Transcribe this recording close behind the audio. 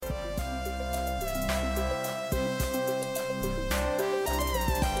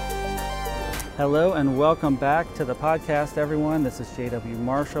Hello and welcome back to the podcast, everyone. This is J.W.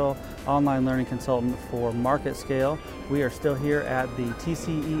 Marshall, online learning consultant for MarketScale. We are still here at the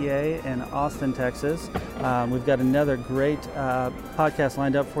TCEA in Austin, Texas. We've got another great podcast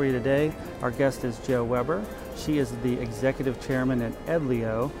lined up for you today. Our guest is Jo Weber. She is the executive chairman at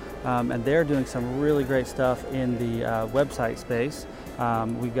Edlio, and they're doing some really great stuff in the website space.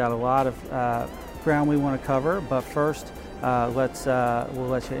 We've got a lot of ground we want to cover, but first, we'll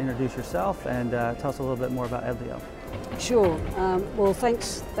let you introduce yourself and tell us a little bit more about Edlio. Sure. Well,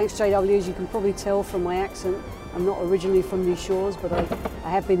 thanks JW. As you can probably tell from my accent, I'm not originally from these shores, but I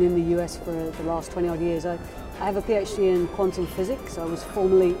have been in the US for the last 20 odd years. I have a PhD in quantum physics. I was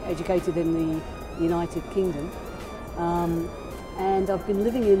formally educated in the United Kingdom. And I've been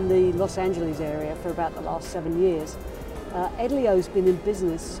living in the Los Angeles area for about the last 7 years. Edlio's been in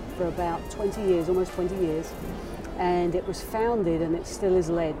business for about 20 years, almost 20 years. And it was founded, and it still is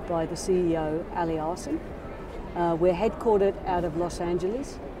led, by the CEO, Ali Arsen. We're headquartered out of Los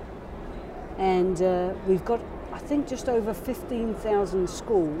Angeles, and we've got, I think, just over 15,000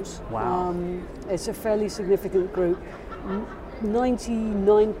 schools. Wow. It's a fairly significant group.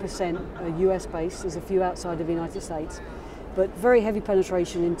 99% are US-based, there's a few outside of the United States, but very heavy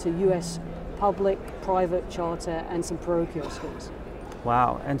penetration into US public, private, charter, and some parochial schools.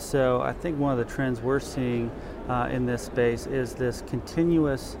 Wow, and so I think one of the trends we're seeing in this space is this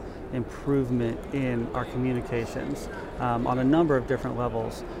continuous improvement in our communications on a number of different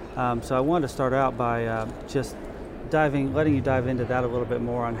levels. So I wanted to start out by just letting you dive into that a little bit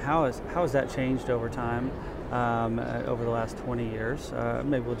more on how has that changed over time, over the last 20 years.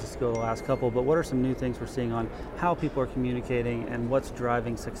 Maybe we'll just go the last couple, but what are some new things we're seeing on how people are communicating and what's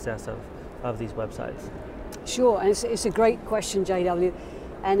driving success of these websites? Sure, and it's a great question, JW.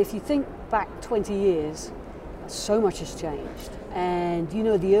 And if you think back 20 years, so much has changed. And you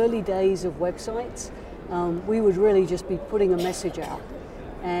know, the early days of websites, we would really just be putting a message out.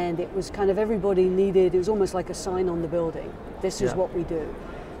 And it was kind of everybody needed, it was almost like a sign on the building. This is what we do.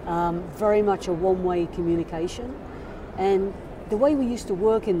 Very much a one-way communication. And the way we used to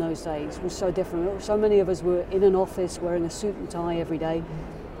work in those days was so different. So many of us were in an office wearing a suit and tie every day.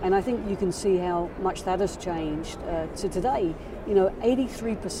 And I think you can see how much that has changed to today. You know,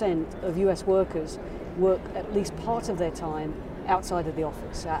 83% of US workers work at least part of their time outside of the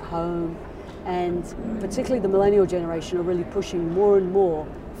office, at home. And particularly the millennial generation are really pushing more and more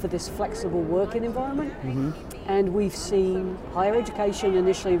for this flexible working environment. Mm-hmm. And we've seen higher education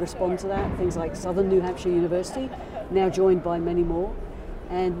initially respond to that, things like Southern New Hampshire University, now joined by many more.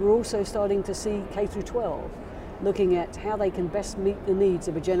 And we're also starting to see K through 12 looking at how they can best meet the needs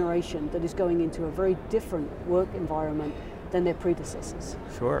of a generation that is going into a very different work environment than their predecessors.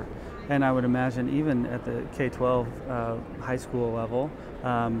 Sure. And I would imagine even at the K-12 high school level,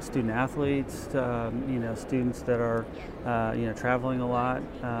 student athletes, students that are traveling a lot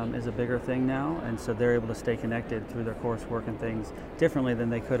is a bigger thing now, and so they're able to stay connected through their coursework and things differently than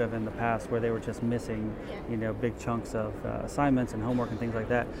they could have in the past, where they were just missing big chunks of assignments and homework and things like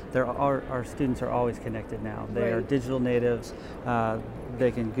that. Our students are always connected now. They are digital natives.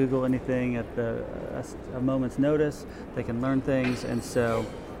 They can Google anything at a moment's notice. They can learn things, and so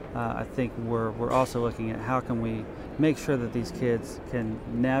I think we're also looking at how can we make sure that these kids can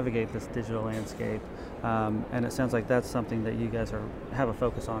navigate this digital landscape, and it sounds like that's something that you guys have a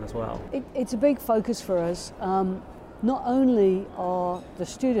focus on as well. It's a big focus for us. Not only are the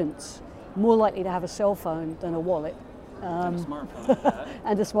students more likely to have a cell phone than a wallet, and a smartphone at that.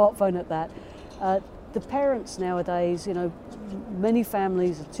 and a smartphone at that. The parents nowadays, many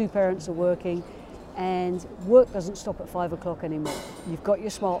families, two parents are working, and work doesn't stop at 5 o'clock anymore. You've got your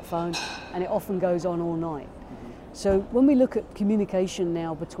smartphone, and it often goes on all night. So when we look at communication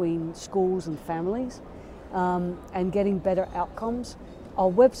now between schools and families, and getting better outcomes,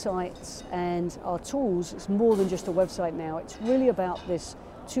 our websites and our tools, it's more than just a website now. It's really about this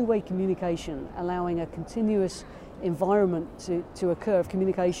two-way communication, allowing a continuous environment to occur of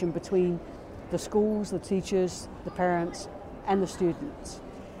communication between the schools, the teachers, the parents, and the students.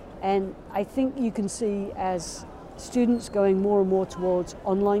 And I think you can see as students going more and more towards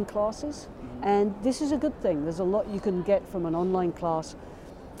online classes, and this is a good thing. There's a lot you can get from an online class,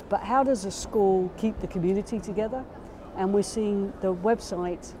 but how does a school keep the community together? And we're seeing the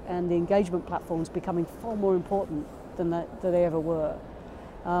website and the engagement platforms becoming far more important than they ever were.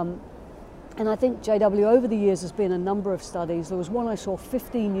 And I think, JW, over the years there's been a number of studies. There was one I saw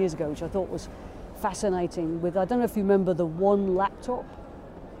 15 years ago, which I thought was fascinating, with, I don't know if you remember, the One laptop.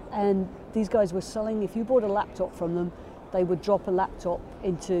 And these guys were selling, if you bought a laptop from them, they would drop a laptop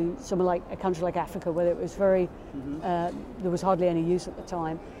into somewhere like a country like Africa, where it was very, there was hardly any use at the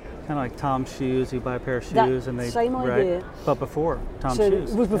time. Kind of like Tom's Shoes, you buy a pair of shoes and they... Same idea. Right? But before Tom's so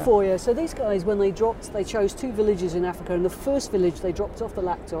Shoes. It was before, yeah. So these guys, when they dropped, they chose 2 villages in Africa. In the first village, they dropped off the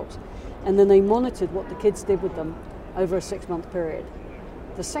laptops, and then they monitored what the kids did with them over a 6-month period.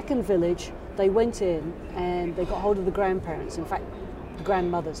 The second village, they went in and they got hold of the grandparents, in fact, the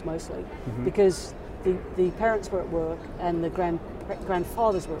grandmothers mostly, because the parents were at work and the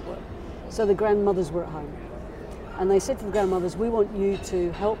grandfathers were at work. So the grandmothers were at home. And they said to the grandmothers, we want you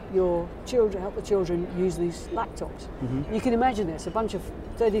to help your children, help the children use these laptops. You can imagine this, a bunch of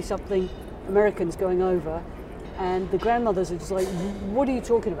 30-something Americans going over, and the grandmothers are just like, what are you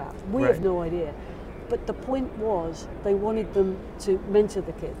talking about? We have no idea. But the point was, they wanted them to mentor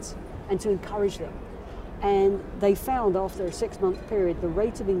the kids and to encourage them. And they found after a 6-month period, the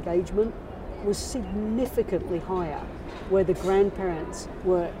rate of engagement was significantly higher where the grandparents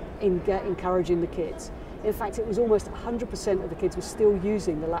were encouraging the kids. In fact, it was almost 100% of the kids were still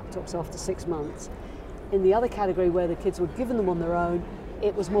using the laptops after 6 months. In the other category where the kids were given them on their own,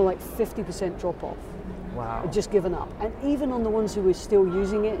 it was more like 50% drop off. Wow. Just given up. And even on the ones who were still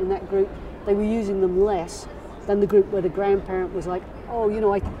using it in that group, they were using them less than the group where the grandparent was like, oh, you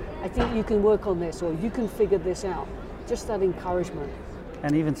know, I think you can work on this, or you can figure this out. Just that encouragement.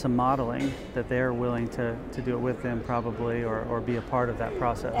 And even some modeling that they're willing to do it with them probably, or be a part of that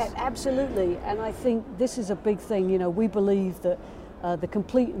process. Absolutely, and I think this is a big thing. You know, we believe that the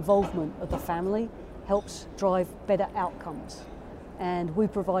complete involvement of the family helps drive better outcomes. And we're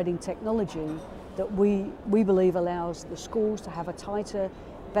providing technology that we believe allows the schools to have a tighter,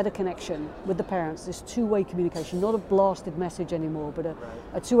 better connection with the parents, this two-way communication, not a blasted message anymore, but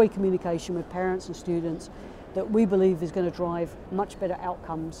a two-way communication with parents and students that we believe is going to drive much better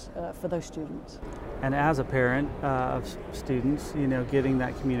outcomes for those students. And as a parent of students, you know, getting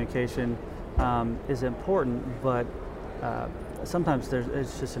that communication is important, but sometimes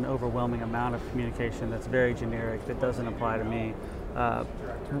it's just an overwhelming amount of communication that's very generic, that doesn't apply to me.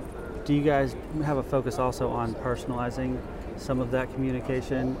 Do you guys have a focus also on personalizing some of that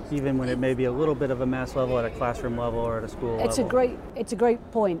communication, even when it may be a little bit of a mass level at a classroom level or at a school level? It's a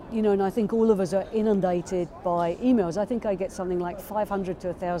great point, you know, and I think all of us are inundated by emails. I think I get something like 500 to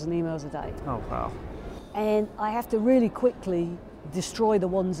 1,000 emails a day. Oh, wow. And I have to really quickly destroy the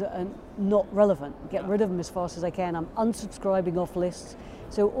ones that are not relevant, get rid of them as fast as I can. I'm unsubscribing off lists.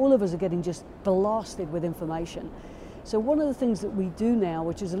 So all of us are getting just blasted with information. So one of the things that we do now,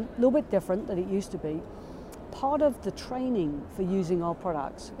 which is a little bit different than it used to be, part of the training for using our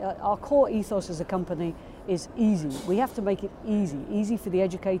products, our core ethos as a company is easy. We have to make it easy for the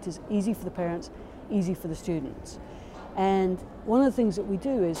educators, easy for the parents, easy for the students. And one of the things that we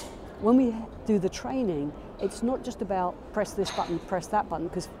do is when we do the training, it's not just about press this button, press that button,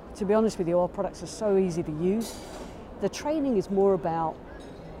 because to be honest with you, our products are so easy to use. The training is more about,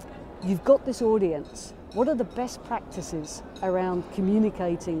 you've got this audience, what are the best practices around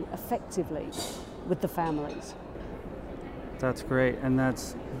communicating effectively with the families? That's great, and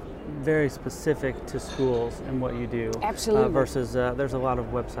that's very specific to schools and what you do. Absolutely. Versus there's a lot of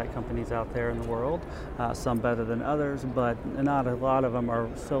website companies out there in the world, some better than others, but not a lot of them are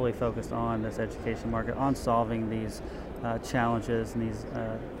solely focused on this education market, on solving these challenges and these,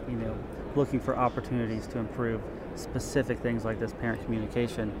 you know, looking for opportunities to improve specific things like this parent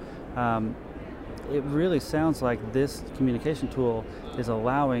communication. It really sounds like this communication tool is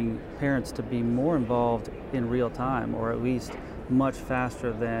allowing parents to be more involved in real time, or at least much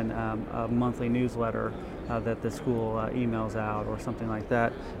faster than a monthly newsletter that the school emails out or something like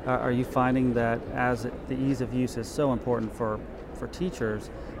that. Are you finding that as the ease of use is so important for teachers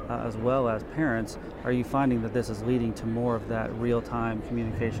as well as parents, are you finding that this is leading to more of that real-time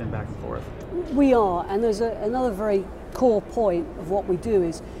communication back and forth? We are, and there's another very core point of what we do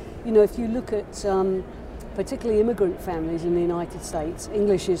is, you know, if you look at particularly immigrant families in the United States,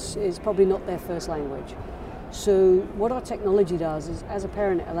 English is probably not their first language. So what our technology does is, as a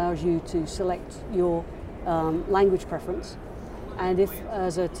parent, it allows you to select your language preference. And if,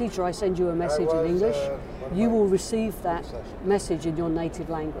 as a teacher, I send you a message in English, you will receive that message in your native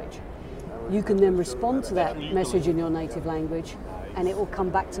language. You can then respond to that message in your native language, and it will come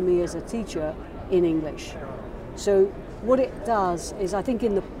back to me as a teacher in English. So what it does is, I think a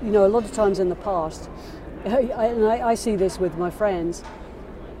lot of times in the past, and I see this with my friends,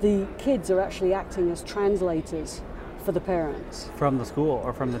 the kids are actually acting as translators for the parents. From the school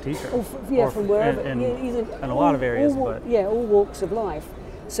or from the teacher? From wherever. In a lot of areas. All walks of life.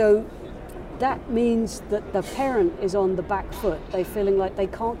 So that means that the parent is on the back foot. They're feeling like they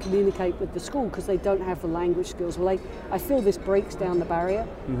can't communicate with the school because they don't have the language skills. Well, I feel this breaks down the barrier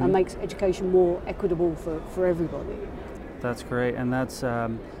and makes education more equitable for everybody. That's great, and that's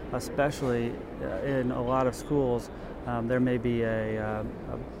especially in a lot of schools, there may be a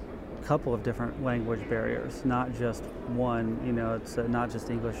couple of different language barriers, not just one. You know, it's not just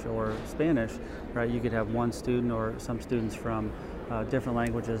English or Spanish, right? You could have one student or some students from different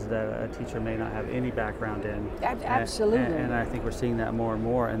languages that a teacher may not have any background in. Absolutely. And I think we're seeing that more and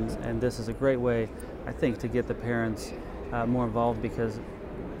more, and this is a great way, I think, to get the parents more involved, because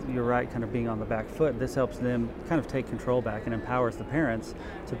you're right, kind of being on the back foot. This helps them kind of take control back and empowers the parents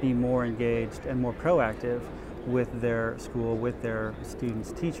to be more engaged and more proactive with their school, with their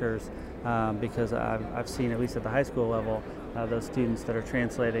students' teachers, because I've seen, at least at the high school level, those students that are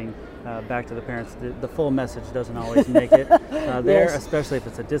translating back to the parents, the full message doesn't always make it there, yes. Especially if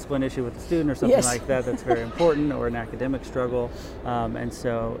it's a discipline issue with the student or something yes. like that that's very important, or an academic struggle. And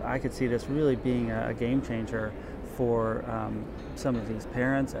so I could see this really being a game changer for some of these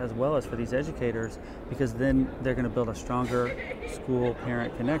parents as well as for these educators, because then they're going to build a stronger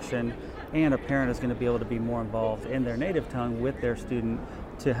school-parent connection, and a parent is going to be able to be more involved in their native tongue with their student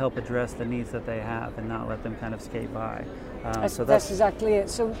to help address the needs that they have and not let them kind of skate by. That's exactly it.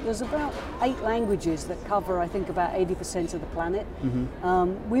 So there's about 8 languages that cover, I think, about 80% of the planet.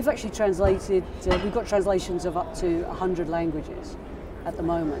 We've actually translated, we've got translations of up to 100 languages at the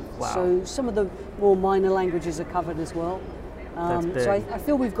moment. Wow. So some of the more minor languages are covered as well. So I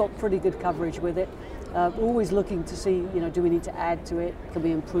feel we've got pretty good coverage with it. We're always looking to see, you know, do we need to add to it? Can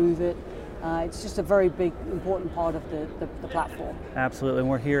we improve it? It's just a very big, important part of the platform. Absolutely, and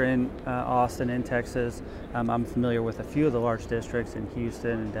we're here in Austin, in Texas. I'm familiar with a few of the large districts in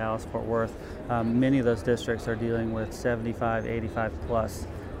Houston and Dallas, Fort Worth. Many of those districts are dealing with 75, 85 plus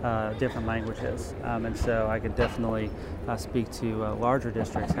different languages, and so I could definitely speak to larger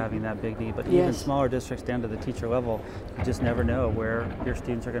districts having that big need, but yes. even smaller districts down to the teacher level, you just never know where your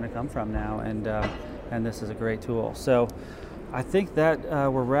students are going to come from now, and this is a great tool. So I think that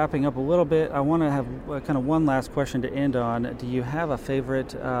we're wrapping up a little bit. I want to have kind of one last question to end on. Do you have a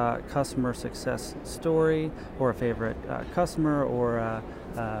favorite customer success story, or a favorite customer, or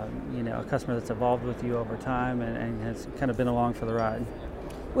you know, a customer that's evolved with you over time and has kind of been along for the ride?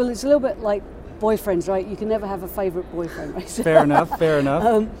 Well, it's a little bit like boyfriends, right? You can never have a favorite boyfriend, right? Fair enough, fair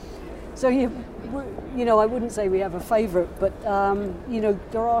enough. So you know, I wouldn't say we have a favorite, but you know,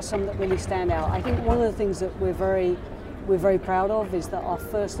 there are some that really stand out. I think one of the things that we're very proud of is that our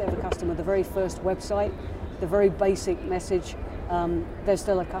first ever customer, the very first website, the very basic message, they're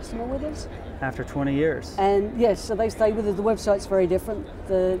still a customer with us. After 20 years. And yes, so they stay with us. The website's very different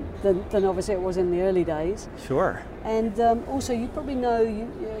than obviously it was in the early days. Sure. And also, you probably know,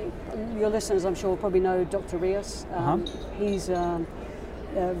 your listeners, I'm sure, probably know Dr. Rios. He's a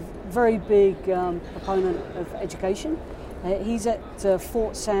very big proponent of education. He's at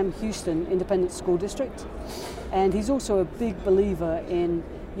Fort Sam Houston Independent School District, and he's also a big believer in,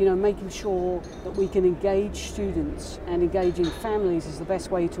 you know, making sure that we can engage students, and engaging families is the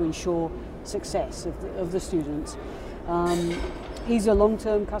best way to ensure success of the students. He's a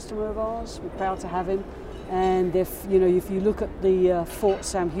long-term customer of ours. We're proud to have him. And if you look at the Fort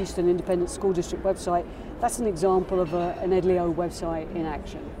Sam Houston Independent School District website, that's an example of an EdLEO website in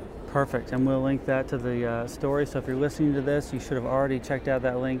action. Perfect, and we'll link that to the story. So if you're listening to this, you should have already checked out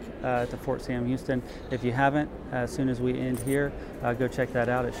that link to Fort Sam Houston. If you haven't, as soon as we end here, go check that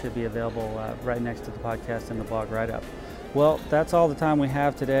out. It should be available right next to the podcast and the blog write-up. Well, that's all the time we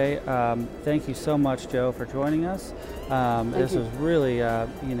have today. Thank you so much, Joe, for joining us. This was really,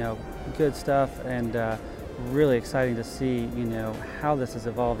 you know, good stuff, and really exciting to see, you know, how this is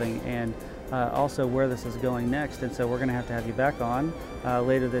evolving, and also where this is going next. And so we're going to have you back on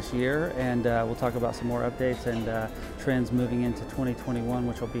later this year, and we'll talk about some more updates and trends moving into 2021,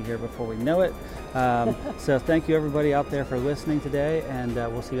 which will be here before we know it. So thank you everybody out there for listening today, and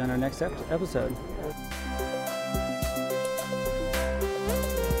we'll see you on our next episode.